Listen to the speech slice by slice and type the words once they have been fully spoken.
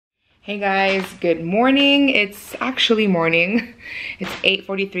Hey guys, good morning. It's actually morning. It's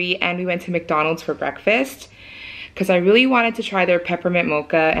 8:43 and we went to McDonald's for breakfast because I really wanted to try their peppermint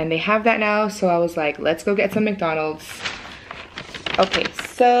mocha and they have that now, so I was like, let's go get some McDonald's. Okay,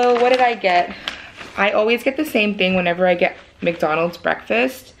 so what did I get? I always get the same thing whenever I get McDonald's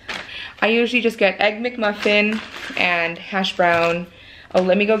breakfast. I usually just get egg McMuffin and hash brown. Oh,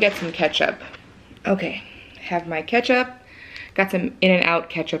 let me go get some ketchup. Okay, have my ketchup. Got some In-N-Out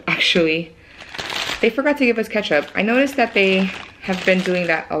ketchup actually. They forgot to give us ketchup. I noticed that they have been doing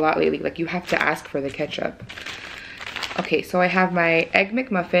that a lot lately. Like, you have to ask for the ketchup. Okay, so I have my egg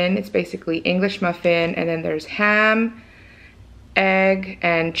McMuffin. It's basically English muffin, and then there's ham, egg,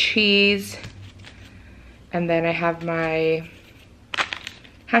 and cheese. And then I have my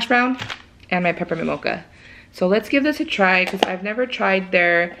hash brown and my peppermint mocha. So let's give this a try because I've never tried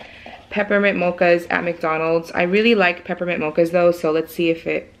their peppermint mochas at McDonald's. I really like peppermint mochas though, so let's see if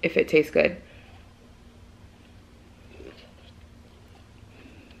it tastes good.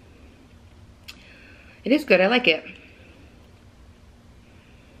 It is good, I like it.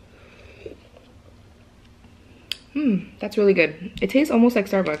 That's really good. It tastes almost like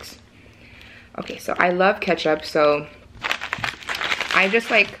Starbucks. Okay, so I love ketchup, so I just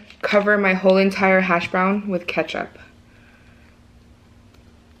like cover my whole entire hash brown with ketchup.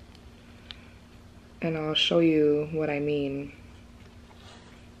 And I'll show you what I mean.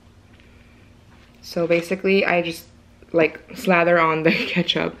 So basically, I just like slather on the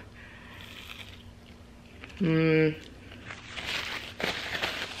ketchup. Let me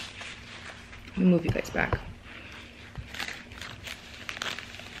move you guys back.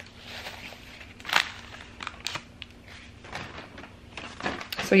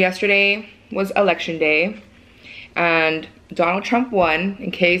 So yesterday was election day and Donald Trump won,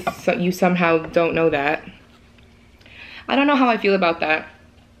 in case you somehow don't know that. I don't know how I feel about that.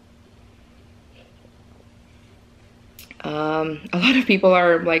 A lot of people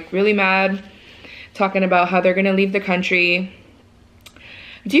are like really mad, talking about how they're gonna leave the country.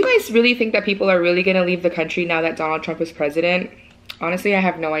 Do you guys really think that people are really gonna leave the country now that Donald Trump is president? Honestly, I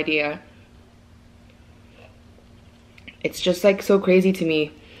have no idea. It's just like so crazy to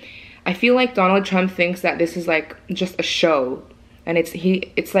me. I feel like Donald Trump thinks that this is like just a show, and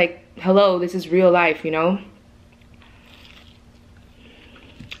it's like, hello, this is real life, you know?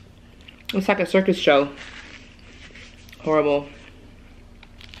 It's like a circus show. Horrible.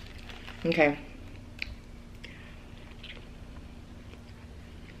 Okay.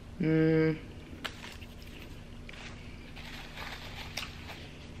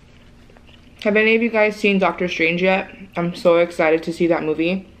 Have any of you guys seen Doctor Strange yet? I'm so excited to see that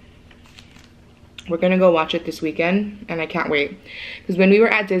movie. We're gonna go watch it this weekend and I can't wait. Because when we were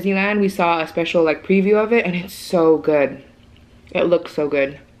at Disneyland, we saw a special like preview of it and it's so good. It looks so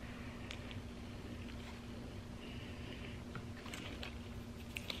good.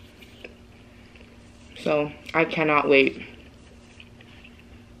 So I cannot wait.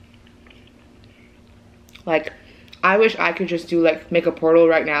 Like, I wish I could just do like make a portal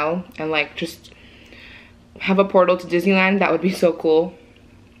right now and like just have a portal to Disneyland. That would be so cool.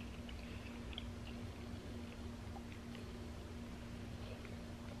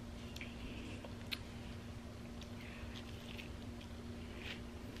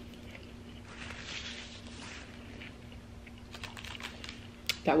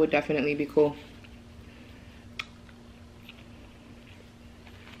 That would definitely be cool.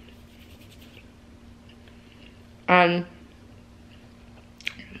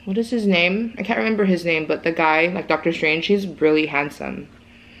 What is his name? I can't remember his name, but the guy, like Doctor Strange, he's really handsome.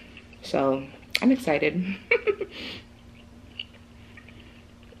 So, I'm excited.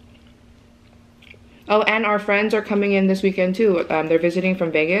 Oh, and our friends are coming in this weekend too. They're visiting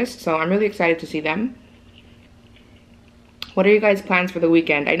from Vegas, so I'm really excited to see them. What are you guys' plans for the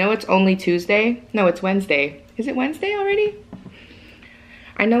weekend? I know it's only Tuesday. No, it's Wednesday. Is it Wednesday already?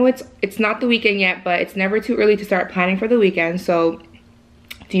 I know it's not the weekend yet, but it's never too early to start planning for the weekend. So,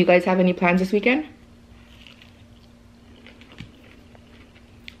 do you guys have any plans this weekend?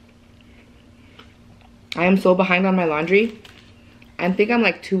 I am so behind on my laundry. I think I'm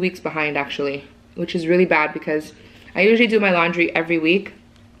like 2 weeks behind actually, which is really bad because I usually do my laundry every week.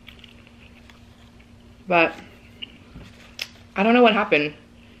 But I don't know what happened.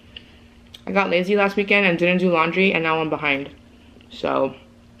 I got lazy last weekend and didn't do laundry and now I'm behind. So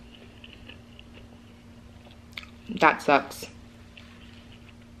that sucks.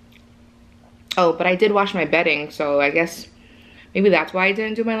 Oh, but I did wash my bedding, so I guess maybe that's why I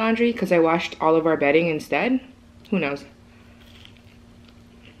didn't do my laundry, because I washed all of our bedding instead. Who knows?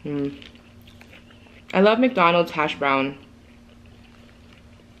 I love McDonald's hash brown.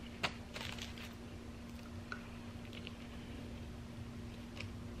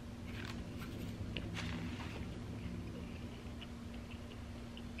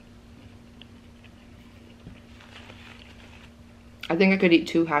 I think I could eat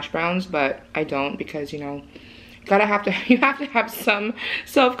 2 hash browns, but I don't because, you know, you have to have some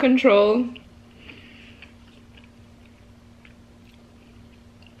self-control.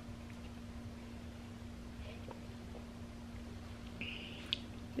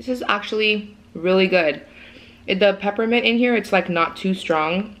 This is actually really good. The peppermint in here, it's like not too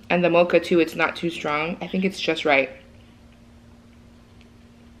strong, and the mocha too, it's not too strong. I think it's just right.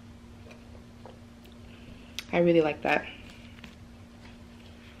 I really like that.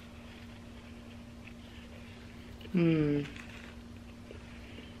 I'm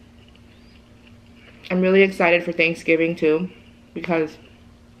really excited for Thanksgiving too, because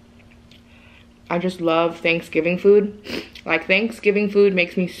I just love Thanksgiving food. Like, Thanksgiving food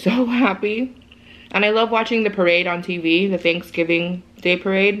makes me so happy. And I love watching the parade on TV, the Thanksgiving Day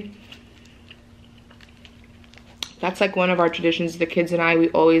parade. That's like one of our traditions. The kids and I, we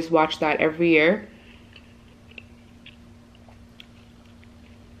always watch that every year.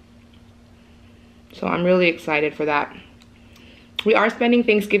 So I'm really excited for that. We are spending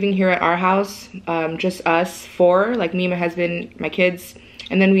Thanksgiving here at our house, just us 4, like me, my husband, my kids.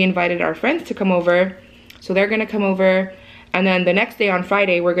 And then we invited our friends to come over. So they're gonna come over. And then the next day on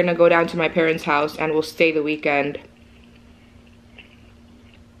Friday, we're gonna go down to my parents' house and we'll stay the weekend.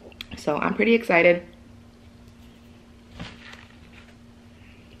 So I'm pretty excited.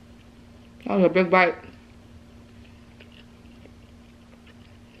 That was a big bite.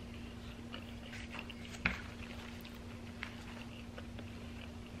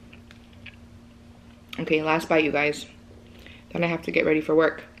 Okay, last bite, you guys. Then I have to get ready for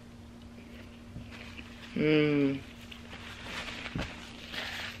work.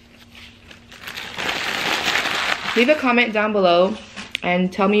 Leave a comment down below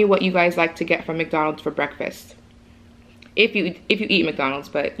and tell me what you guys like to get from McDonald's for breakfast. If you eat McDonald's,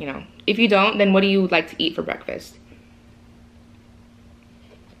 but you know, if you don't, then what do you like to eat for breakfast?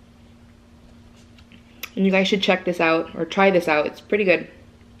 And you guys should check this out or try this out. It's pretty good.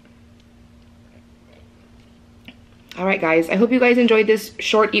 Alright guys, I hope you guys enjoyed this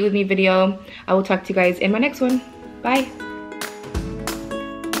short Eat With Me video. I will talk to you guys in my next one. Bye!